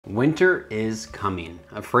Winter is coming,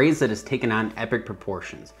 a phrase that has taken on epic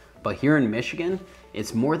proportions. But here in Michigan,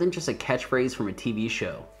 it's more than just a catchphrase from a TV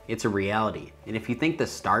show. It's a reality. And if you think the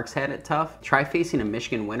Starks had it tough, try facing a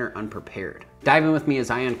Michigan winter unprepared. Dive in with me as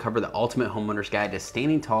I uncover the ultimate homeowner's guide to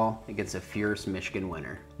standing tall against a fierce Michigan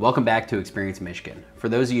winter. Welcome back to Experience Michigan. For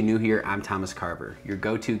those of you new here, I'm Thomas Carver, your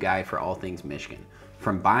go-to guy for all things Michigan.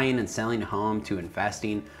 From buying and selling a home to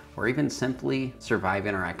investing, or even simply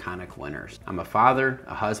surviving our iconic winters. I'm a father,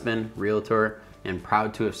 a husband, realtor, and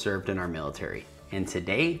proud to have served in our military. And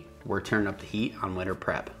today, we're turning up the heat on winter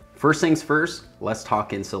prep. First things first, let's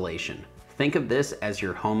talk insulation. Think of this as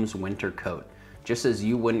your home's winter coat. Just as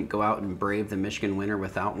you wouldn't go out and brave the Michigan winter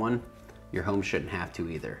without one, your home shouldn't have to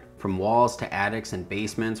either. From walls to attics and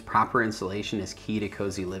basements, proper insulation is key to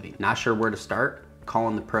cozy living. Not sure where to start? Call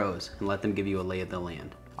on the pros and let them give you a lay of the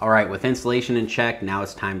land. All right, with insulation in check, now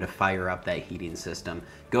it's time to fire up that heating system.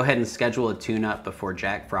 Go ahead and schedule a tune-up before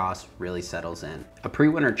Jack Frost really settles in. A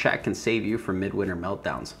pre-winter check can save you from midwinter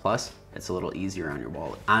meltdowns. Plus, it's a little easier on your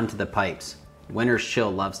wallet. On to the pipes. Winter's chill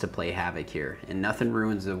loves to play havoc here, and nothing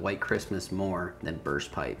ruins a white Christmas more than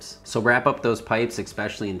burst pipes. So wrap up those pipes,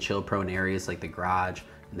 especially in chill-prone areas like the garage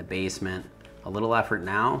and the basement. A little effort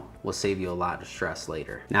now will save you a lot of stress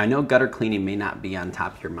later. Now I know gutter cleaning may not be on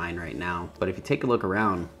top of your mind right now, but if you take a look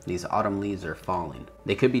around, these autumn leaves are falling.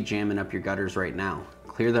 They could be jamming up your gutters right now.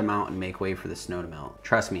 Clear them out and make way for the snow to melt.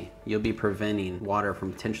 Trust me, you'll be preventing water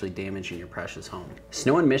from potentially damaging your precious home.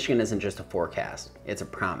 Snow in Michigan isn't just a forecast, it's a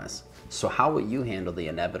promise. So how will you handle the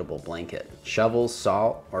inevitable blanket? Shovels,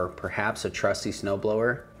 salt, or perhaps a trusty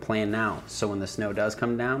snowblower? Plan now, so when the snow does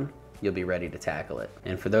come down, you'll be ready to tackle it.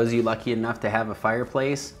 And for those of you lucky enough to have a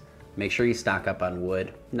fireplace, make sure you stock up on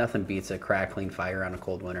wood. Nothing beats a crackling fire on a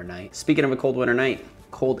cold winter night. Speaking of a cold winter night,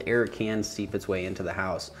 cold air can seep its way into the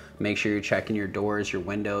house. Make sure you're checking your doors, your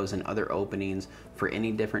windows, and other openings for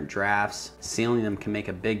any different drafts. Sealing them can make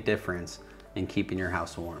a big difference in keeping your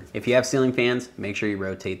house warm. If you have ceiling fans, make sure you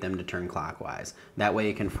rotate them to turn clockwise. That way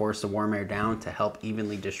it can force the warm air down to help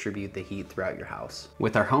evenly distribute the heat throughout your house.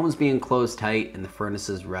 With our homes being closed tight and the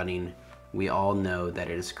furnaces running, we all know that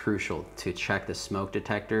it is crucial to check the smoke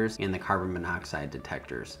detectors and the carbon monoxide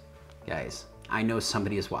detectors. Guys, I know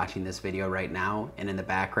somebody is watching this video right now, and in the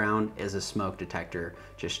background is a smoke detector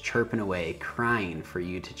just chirping away, crying for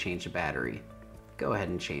you to change the battery. Go ahead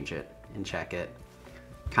and change it and check it.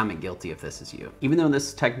 Comment guilty if this is you. Even though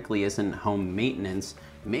this technically isn't home maintenance,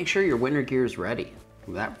 make sure your winter gear is ready.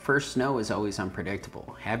 That first snow is always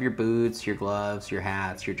unpredictable. Have your boots, your gloves, your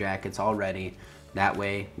hats, your jackets all ready. That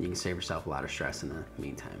way you can save yourself a lot of stress in the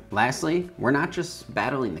meantime. Lastly, we're not just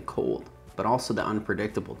battling the cold, but also the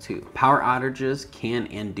unpredictable too. Power outages can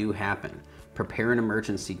and do happen. Prepare an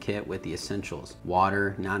emergency kit with the essentials: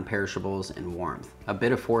 water, non-perishables, and warmth. A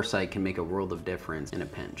bit of foresight can make a world of difference in a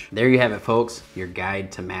pinch. There you have it, folks, your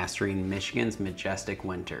guide to mastering Michigan's majestic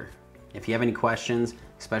winter. If you have any questions,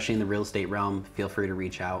 especially in the real estate realm, feel free to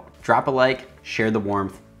reach out. Drop a like, share the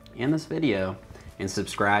warmth in this video, and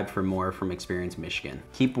subscribe for more from Experience Michigan.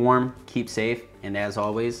 Keep warm, keep safe, and as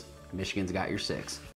always, Michigan's got your six.